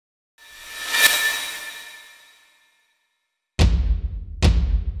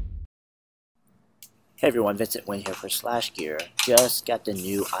Hey everyone, Vincent Wynn here for SlashGear. Just got the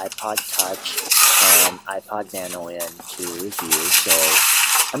new iPod Touch and iPod Nano in to review, so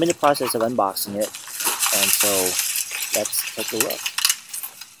I'm in the process of unboxing it, and so let's take a look.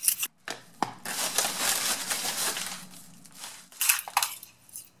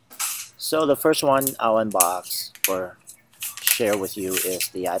 So the first one I'll unbox or share with you is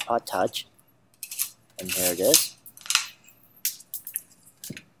the iPod Touch, and here it is.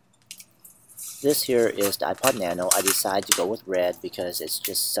 This here is the iPod Nano. I decided to go with red because it's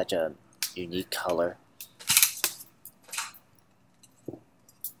just such a unique color.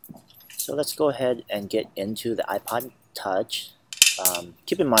 So let's go ahead and get into the iPod Touch.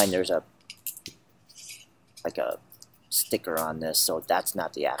 Keep in mind there's like a sticker on this, so that's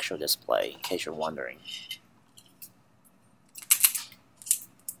not the actual display, in case you're wondering.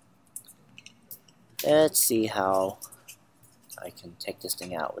 Let's see how I can take this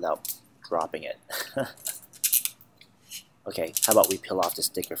thing out without dropping it. Okay, how about we peel off the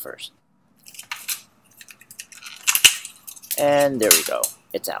sticker first? And there we go,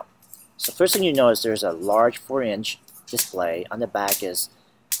 it's out. So first thing you notice, there's a large 4-inch display. On the back is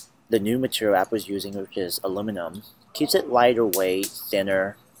the new material Apple is using, which is aluminum. Keeps it lighter weight,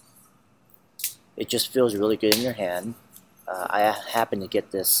 thinner. It just feels really good in your hand. I happen to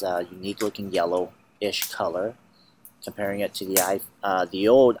get this unique looking yellowish color. Comparing it to the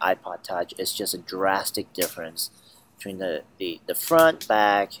old iPod Touch, it's just a drastic difference between the front,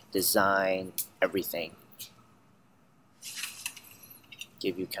 back, design, everything.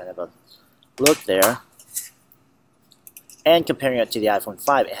 Give you kind of a look there. And comparing it to the iPhone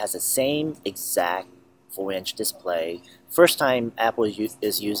 5, it has the same exact 4-inch display. First time Apple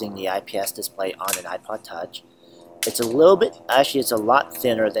is using the IPS display on an iPod Touch. It's a little bit, actually it's a lot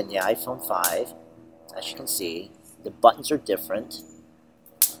thinner than the iPhone 5, as you can see. The buttons are different.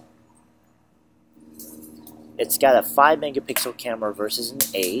 It's got a 5 megapixel camera versus an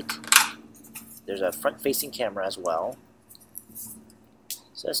 8. There's a front-facing camera as well.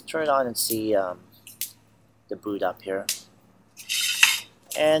 So let's turn it on and see the boot up here.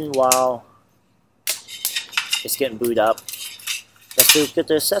 And while it's getting booted up, let's look at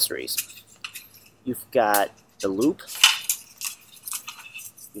the accessories. You've got the loop.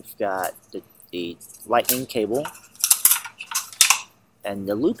 You've got the lightning cable. And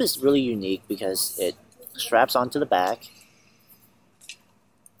the loop is really unique because it straps onto the back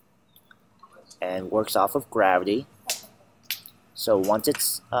and works off of gravity. So once it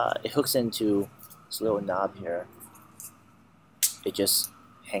hooks into this little knob here, it just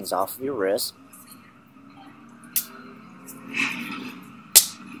hangs off of your wrist.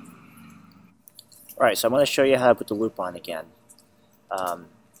 Alright, so I'm going to show you how to put the loop on again.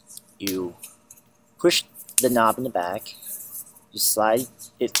 You push the knob in the back, you slide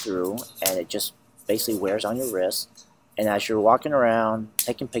it through, and it just basically wears on your wrist. And as you're walking around,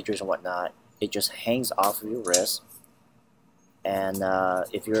 taking pictures and whatnot, it just hangs off of your wrist. And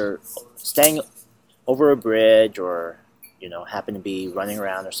if you're staying over a bridge or happen to be running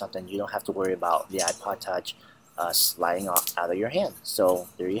around or something, you don't have to worry about the iPod Touch sliding off out of your hand. So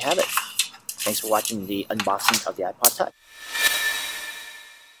there you have it. Thanks for watching the unboxing of the iPod Touch.